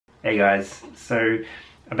Hey guys, so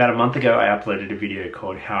about a month ago I uploaded a video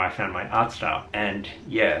called How I Found My Art Style, and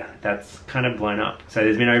yeah, that's kind of blown up. So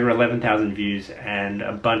there's been over 11,000 views and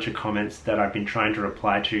a bunch of comments that I've been trying to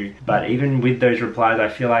reply to, but even with those replies I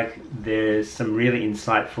feel like there's some really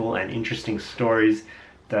insightful and interesting stories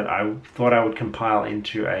that I thought I would compile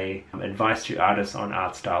into a advice to artists on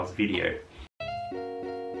art styles video.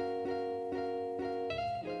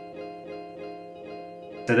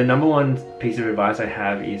 So the number one piece of advice I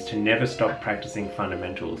have is to never stop practicing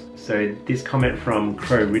fundamentals. So this comment from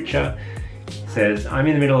Crow Richer says, I'm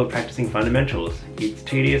in the middle of practicing fundamentals. It's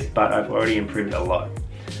tedious, but I've already improved a lot.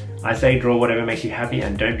 I say draw whatever makes you happy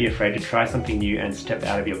and don't be afraid to try something new and step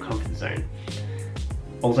out of your comfort zone.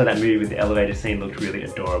 Also, that movie with the elevator scene looked really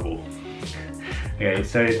adorable. Okay,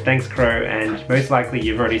 so thanks Crow, and most likely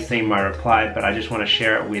you've already seen my reply, but I just want to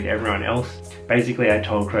share it with everyone else. Basically, I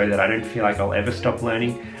told Crow that I don't feel like I'll ever stop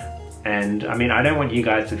learning, and I mean, I don't want you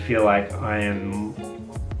guys to feel like I am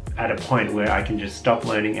at a point where I can just stop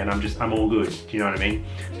learning and I'm all good. Do you know what I mean?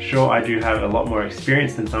 Sure, I do have a lot more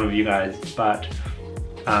experience than some of you guys, but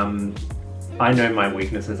I know my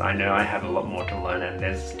weaknesses. I know I have a lot more to learn, and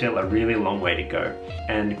there's still a really long way to go.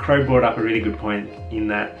 And Crow brought up a really good point in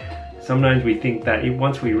that sometimes we think that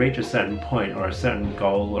once we reach a certain point or a certain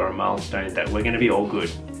goal or a milestone that we're going to be all good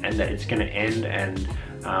and that it's going to end and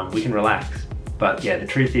we can relax. But yeah, the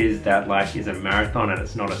truth is that life is a marathon and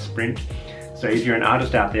it's not a sprint. So if you're an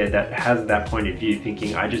artist out there that has that point of view,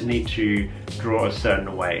 thinking I just need to draw a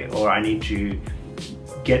certain way, or I need to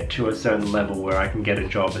get to a certain level where I can get a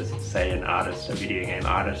job as, say, an artist, a video game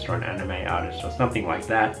artist or an anime artist or something like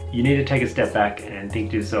that, you need to take a step back and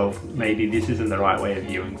think to yourself, maybe this isn't the right way of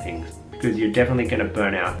viewing things, because you're definitely going to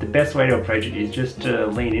burn out. The best way to approach it is just to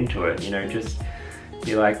lean into it, you know, just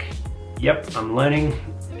be like, yep, I'm learning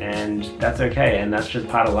and that's okay, and that's just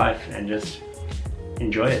part of life, and just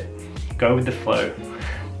enjoy it. Go with the flow.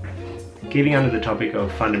 Keeping under the topic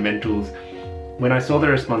of fundamentals, when I saw the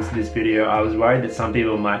response to this video, I was worried that some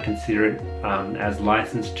people might consider it as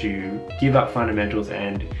license to give up fundamentals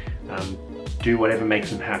and do whatever makes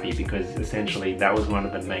them happy, because essentially that was one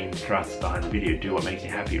of the main thrusts behind the video, do what makes you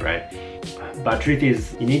happy, right? But truth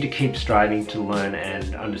is, you need to keep striving to learn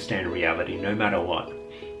and understand reality, no matter what.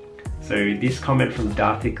 So this comment from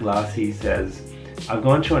Darthik Lassi says, I've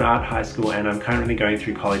gone to an art high school and I'm currently going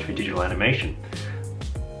through college for digital animation.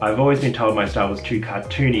 I've always been told my style was too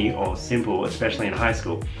cartoony or simple, especially in high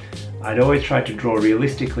school. I'd always tried to draw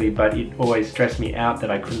realistically, but it always stressed me out that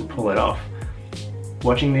I couldn't pull it off.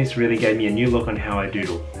 Watching this really gave me a new look on how I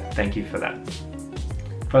doodle. Thank you for that.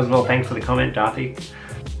 First of all, thanks for the comment, Darthik.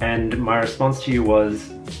 And my response to you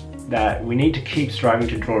was that we need to keep striving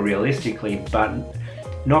to draw realistically, but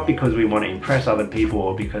not because we want to impress other people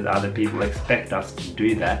or because other people expect us to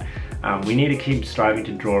do that. We need to keep striving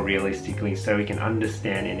to draw realistically so we can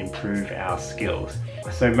understand and improve our skills.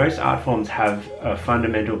 So most art forms have a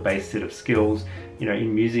fundamental base set of skills. You know,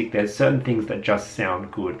 in music there's certain things that just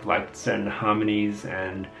sound good, like certain harmonies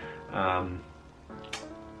and I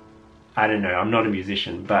don't know, I'm not a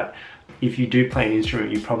musician, but if you do play an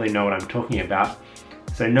instrument you probably know what I'm talking about.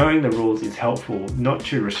 So knowing the rules is helpful, not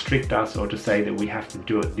to restrict us or to say that we have to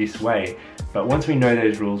do it this way, but once we know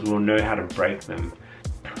those rules we'll know how to break them.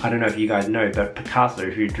 I don't know if you guys know, but Picasso,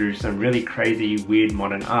 who drew some really crazy, weird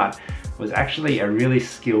modern art, was actually a really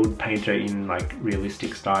skilled painter in like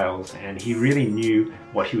realistic styles, and he really knew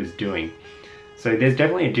what he was doing. So there's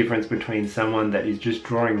definitely a difference between someone that is just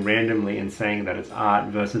drawing randomly and saying that it's art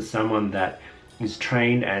versus someone that is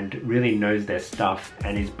trained and really knows their stuff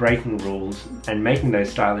and is breaking rules and making those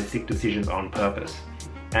stylistic decisions on purpose.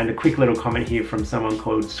 And a quick little comment here from someone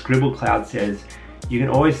called Scribble Cloud says, you can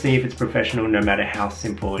always see if it's professional no matter how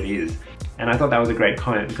simple it is. And I thought that was a great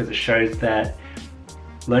comment because it shows that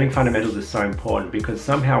learning fundamentals is so important, because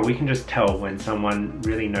somehow we can just tell when someone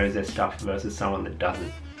really knows their stuff versus someone that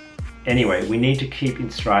doesn't. Anyway, we need to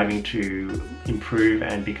keep striving to improve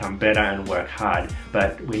and become better and work hard,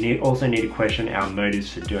 but we also need to question our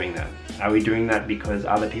motives for doing that. Are we doing that because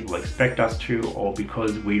other people expect us to, or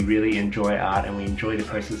because we really enjoy art and we enjoy the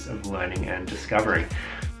process of learning and discovering?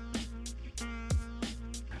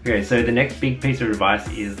 Okay, so the next big piece of advice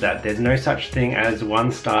is that there's no such thing as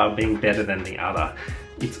one style being better than the other.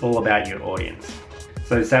 It's all about your audience.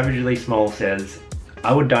 So Savagely Small says,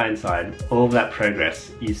 I would die inside, all of that progress,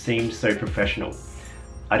 you seemed so professional.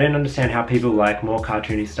 I don't understand how people like more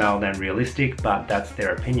cartoony style than realistic, but that's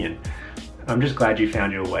their opinion. I'm just glad you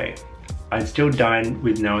found your way. I'd still die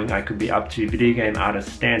with knowing I could be up to video game artist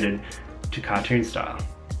standard to cartoon style.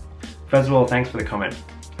 First of all, thanks for the comment.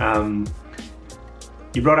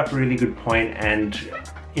 You brought up a really good point, and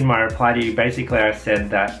in my reply to you, basically I said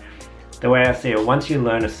that The way I see it, once you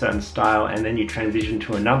learn a certain style and then you transition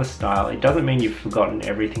to another style, it doesn't mean you've forgotten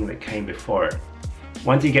everything that came before it.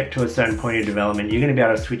 Once you get to a certain point of development, you're going to be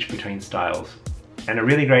able to switch between styles. And a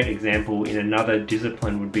really great example in another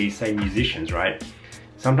discipline would be, say, musicians, right?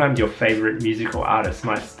 Sometimes your favorite musical artist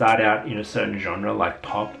might start out in a certain genre like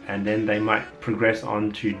pop, and then they might progress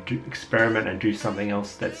on to experiment and do something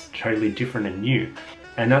else that's totally different and new.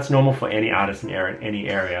 And that's normal for any artist in any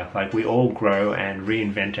area. Like, we all grow and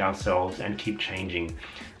reinvent ourselves and keep changing.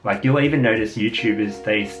 Like, you'll even notice YouTubers,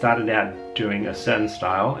 they started out doing a certain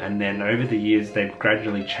style, and then over the years they've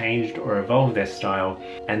gradually changed or evolved their style,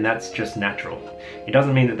 and that's just natural. It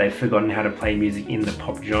doesn't mean that they've forgotten how to play music in the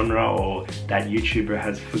pop genre, or that YouTuber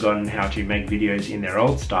has forgotten how to make videos in their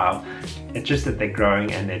old style. It's just that they're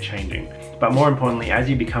growing and they're changing. But more importantly, as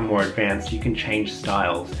you become more advanced, you can change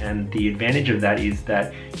styles, and the advantage of that is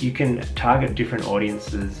that you can target different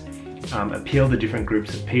audiences, appeal to different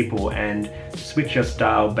groups of people, and switch your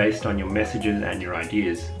style based on your messages and your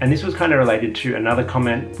ideas. And this was kind of related to another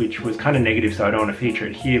comment which was kind of negative, so I don't want to feature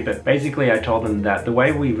it here, but basically I told them that the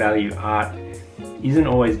way we value art isn't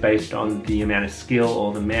always based on the amount of skill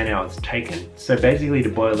or the man-hours taken. So basically, to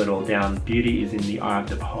boil it all down, beauty is in the eye of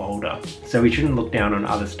the beholder. So we shouldn't look down on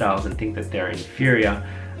other styles and think that they're inferior.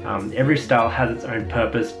 Every style has its own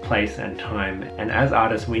purpose, place and time, and as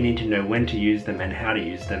artists we need to know when to use them and how to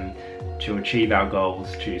use them to achieve our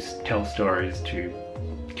goals, to tell stories, to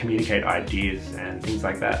communicate ideas and things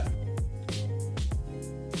like that.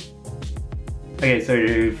 Okay,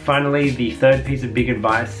 so finally, the third piece of big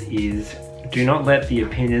advice is do not let the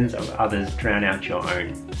opinions of others drown out your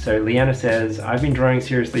own. So Leanna says, I've been drawing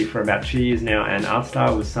seriously for about 2 years now, and art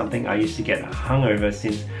style was something I used to get hung over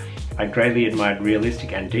since I greatly admired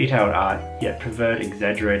realistic and detailed art, yet preferred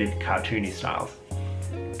exaggerated cartoony styles.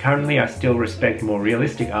 Currently I still respect more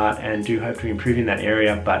realistic art and do hope to improve in that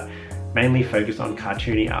area, but mainly focus on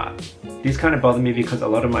cartoony art. This kind of bothered me because a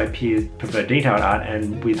lot of my peers prefer detailed art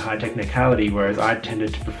and with high technicality, whereas I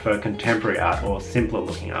tended to prefer contemporary art or simpler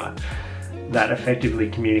looking art that effectively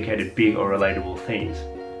communicated big or relatable themes.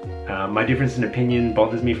 My difference in opinion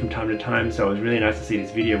bothers me from time to time, so it was really nice to see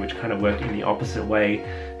this video which kind of worked in the opposite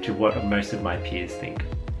way to what most of my peers think.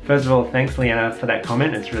 First of all, thanks Leanna for that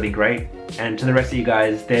comment, it's really great. And to the rest of you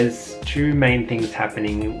guys, there's two main things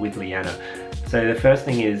happening with Leanna. So the first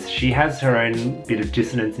thing is she has her own bit of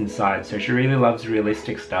dissonance inside, so she really loves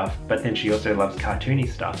realistic stuff, but then she also loves cartoony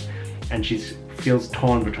stuff, and she feels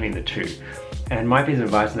torn between the two. And my piece of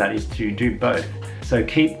advice to that is to do both. So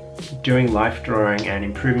keep doing life drawing and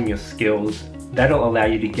improving your skills. That'll allow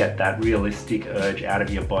you to get that realistic urge out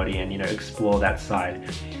of your body and, you know, explore that side.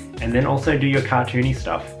 And then also do your cartoony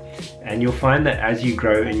stuff. And you'll find that as you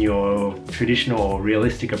grow in your traditional or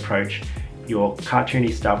realistic approach, your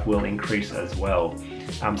cartoony stuff will increase as well.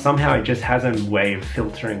 Somehow it just has a way of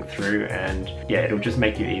filtering through, and yeah, it'll just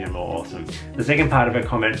make you even more awesome. The second part of her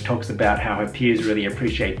comment talks about how her peers really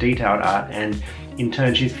appreciate detailed art, and in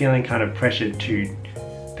turn she's feeling kind of pressured to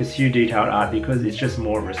pursue detailed art because it's just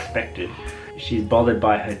more respected. She's bothered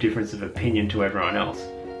by her difference of opinion to everyone else.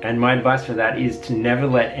 And my advice for that is to never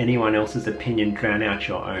let anyone else's opinion drown out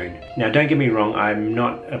your own. Now don't get me wrong, I'm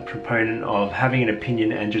not a proponent of having an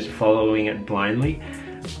opinion and just following it blindly.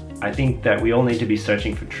 I think that we all need to be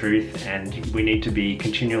searching for truth, and we need to be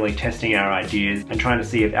continually testing our ideas and trying to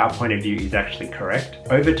see if our point of view is actually correct.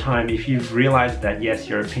 Over time, if you've realized that yes,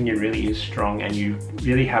 your opinion really is strong and you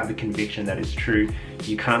really have the conviction that it's true,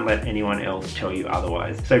 you can't let anyone else tell you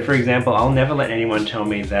otherwise. So for example, I'll never let anyone tell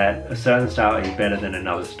me that a certain style is better than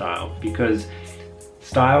another style, because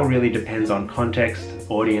style really depends on context,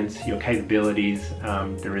 audience, your capabilities,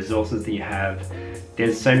 the resources that you have.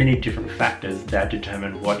 There's so many different factors that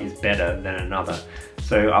determine what is better than another.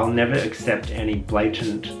 So I'll never accept any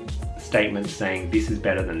blatant statements saying this is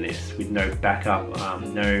better than this with no backup,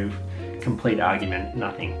 no complete argument,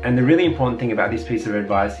 nothing. And the really important thing about this piece of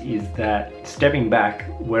advice is that stepping back,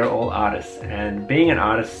 we're all artists, and being an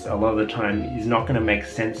artist a lot of the time is not going to make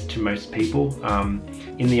sense to most people.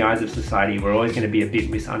 In the eyes of society, we're always going to be a bit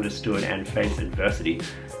misunderstood and face adversity.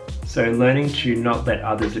 So learning to not let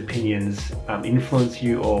others' opinions influence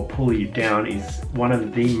you or pull you down is one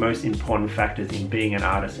of the most important factors in being an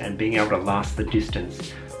artist and being able to last the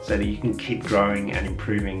distance so that you can keep growing and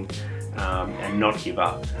improving and not give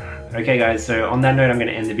up. Okay guys, so on that note I'm going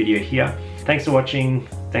to end the video here. Thanks for watching,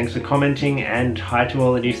 thanks for commenting, and hi to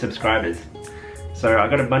all the new subscribers. So I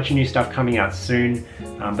got a bunch of new stuff coming out soon,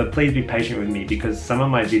 but please be patient with me because some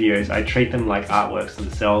of my videos, I treat them like artworks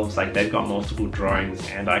themselves, like they've got multiple drawings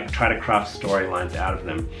and I try to craft storylines out of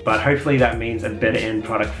them. But hopefully that means a better end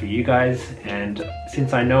product for you guys, and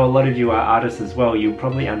since I know a lot of you are artists as well, you'll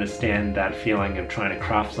probably understand that feeling of trying to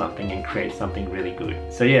craft something and create something really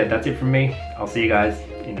good. So yeah, that's it from me. I'll see you guys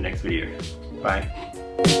in the next video.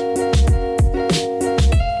 Bye.